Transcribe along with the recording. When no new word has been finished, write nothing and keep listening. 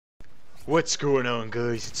What's going on,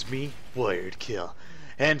 guys? It's me, WiredKill.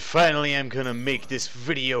 And finally I'm gonna make this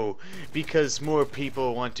video because more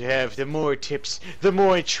people want to have the more tips, the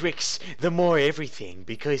more tricks, the more everything,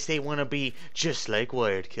 because they want to be just like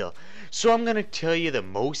WiredKill. So I'm gonna tell you the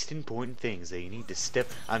most important things that you need to step...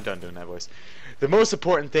 I'm done doing that voice. The most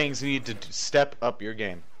important things you need to step up your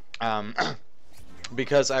game.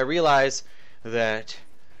 Because I realize that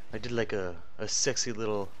I did like a sexy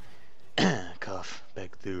little cough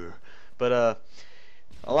back there. But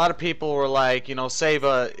a lot of people were like, you know,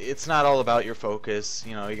 Saba, it's not all about your focus.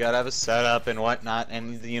 You know, you gotta have a setup and whatnot,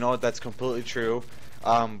 and you know that's completely true.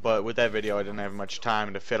 But with that video, I didn't have much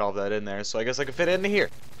time to fit all that in there, so I guess I could fit it into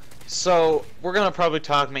here. So we're gonna probably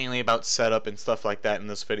talk mainly about setup and stuff like that in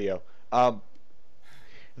this video.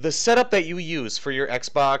 The setup that you use for your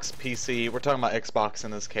Xbox, PC, we're talking about Xbox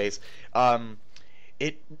in this case,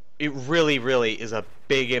 it really is a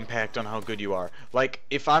big impact on how good you are. Like,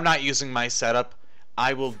 if I'm not using my setup,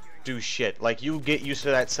 I will do shit. Like, you get used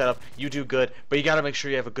to that setup, you do good, but you gotta make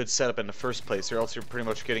sure you have a good setup in the first place, or else you're pretty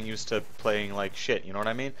much getting used to playing like shit, you know what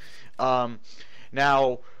I mean?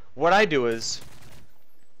 Now, what I do is,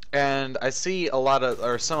 and I see a lot of,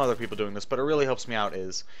 or some other people doing this, but it really helps me out,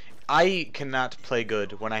 is I cannot play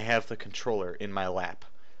good when I have the controller in my lap.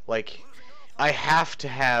 Like, I have to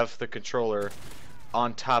have the controller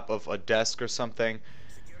on top of a desk or something,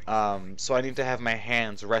 so I need to have my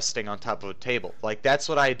hands resting on top of a table. Like, that's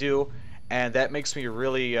what I do, and that makes me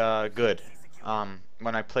really good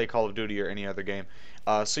when I play Call of Duty or any other game.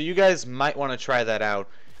 So you guys might want to try that out.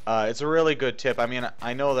 It's a really good tip. I mean,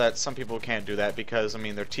 I know that some people can't do that because, I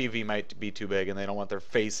mean, their TV might be too big and they don't want their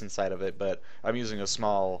face inside of it, but I'm using a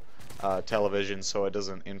small television, so it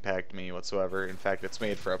doesn't impact me whatsoever. In fact, it's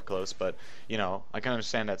made for up close, but, you know, I can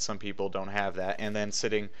understand that some people don't have that, and then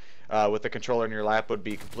sitting with the controller in your lap would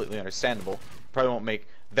be completely understandable. Probably won't make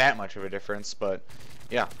that much of a difference, but,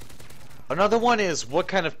 yeah. Another one is, what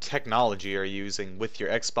kind of technology are you using with your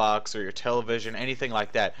Xbox or your television, anything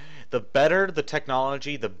like that. The better the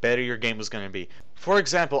technology, the better your game is going to be. For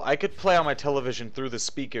example, I could play on my television through the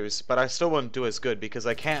speakers, but I still wouldn't do as good because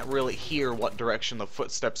I can't really hear what direction the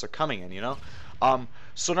footsteps are coming in, you know?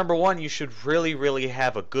 So number one, you should really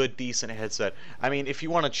have a good, decent headset. I mean, if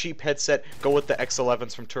you want a cheap headset, go with the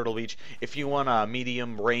X11s from Turtle Beach. If you want a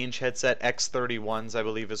medium range headset, X31s, I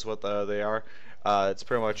believe is what they are. It's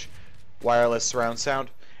pretty much wireless surround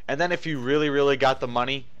sound. And then if you really got the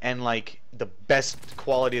money and like the best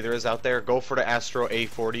quality there is out there, go for the Astro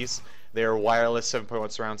A40s. They're wireless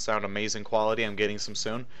 7.1 surround sound, amazing quality. I'm getting some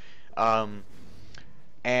soon.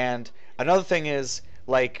 And another thing is,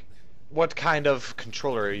 like, what kind of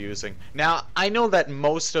controller are you using? Now, I know that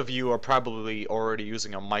most of you are probably already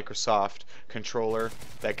using a Microsoft controller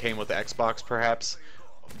that came with the Xbox, perhaps,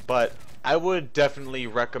 but I would definitely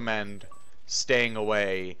recommend staying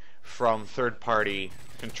away from third-party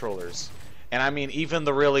controllers. And I mean, even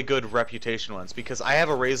the really good reputation ones, because I have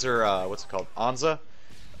a Razer, what's it called, Onza,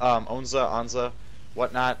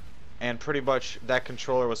 whatnot, and pretty much that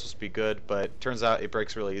controller was supposed to be good, but turns out it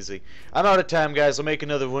breaks really easy. I'm out of time, guys. I'll make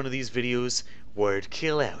another one of these videos.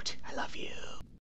 WiredKill out. I love you.